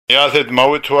ياثد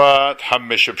موتوا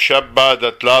حمشبشبا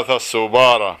دتلاثة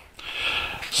صوبارة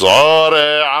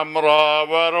صار عمرا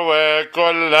وروي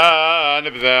كلان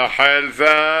بذا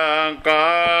حلفان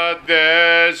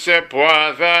قدس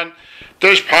بواثان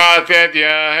تشبحات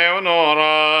يدياه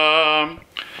ونورا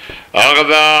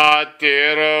أغذى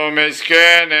عتير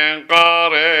ومسكين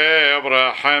قريب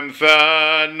رحم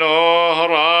ثان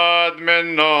نهراد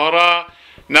من نهرة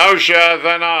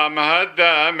نوشة نعمها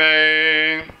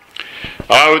الدامين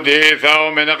أوديثا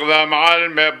ومن اقدم على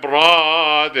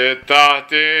المبراد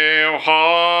التحتي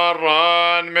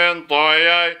وحارا من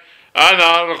طيي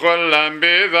أنا الخلم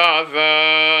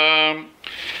بذاثا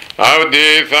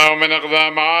أوديثا ومن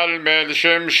اقدم على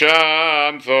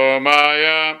الملشمشام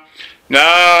ثمايا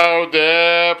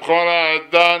ناودب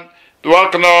خلدان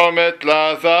دوقنو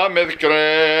مثلاثا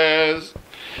مذكريز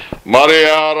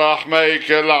مريا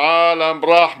رحميك العالم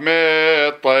برحمة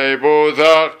طيب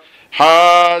وثاق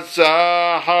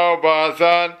حاسا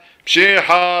حوباثان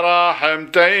بشيحة رحم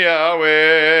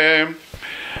تياويم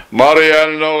مريا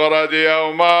النغرد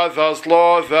يوما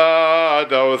ثصلوثا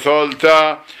دو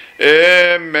ثلتا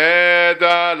إميد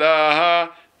لها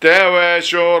توي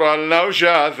شور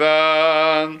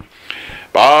النوشاثان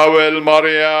باول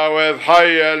مريا وذ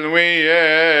حي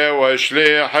الوية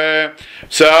وشليحي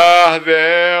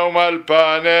ساهذي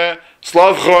ومالباني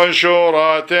صلث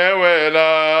شوراتي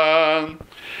ويلان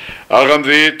أغم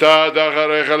ذيتا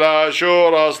دغر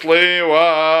خلاشور أصلي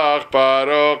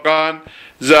وأخباروقان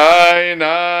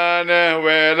زاينان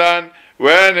ويلان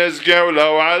ونزقو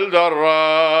لو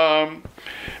عالدرام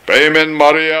بعي من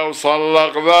مريا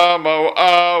وصلق ذا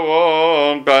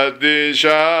موآون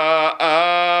قديشا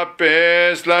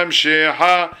أبيس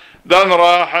لمشيحة دن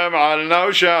راحم عالنا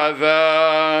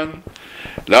وشاثان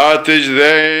لا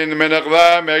تجذين من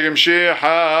اقدامك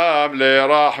مشيحة ملي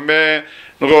رحمي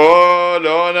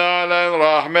نقولون على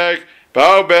رحمك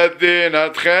باو بدينا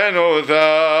تخينو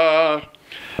ثار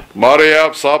مريا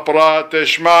بصبرة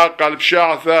تشمع قلب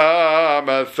شعثة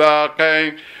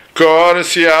مثاقين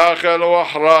كورس ياخل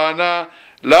وحرانا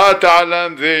لا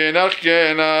تعلم ذي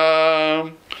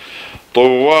نخينا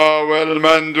طوى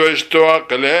والمندوش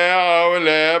توقلي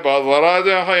عولي بضرد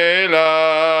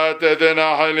حيلة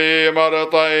تدنح لي مر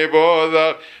طيب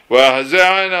وذق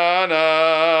وهزعنانا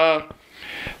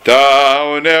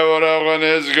تاوني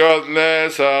ورغنز قذلي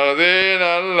ساغذين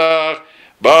الله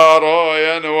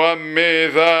بارويا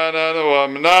وميثانا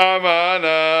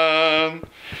ومنعمانا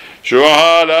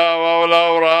شهالا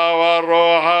وولورا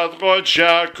والروح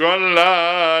قدشا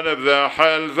كلان بذا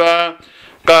حلفا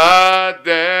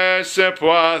قدس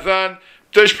بواثا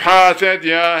تشبحات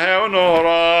يدياه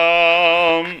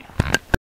ونورا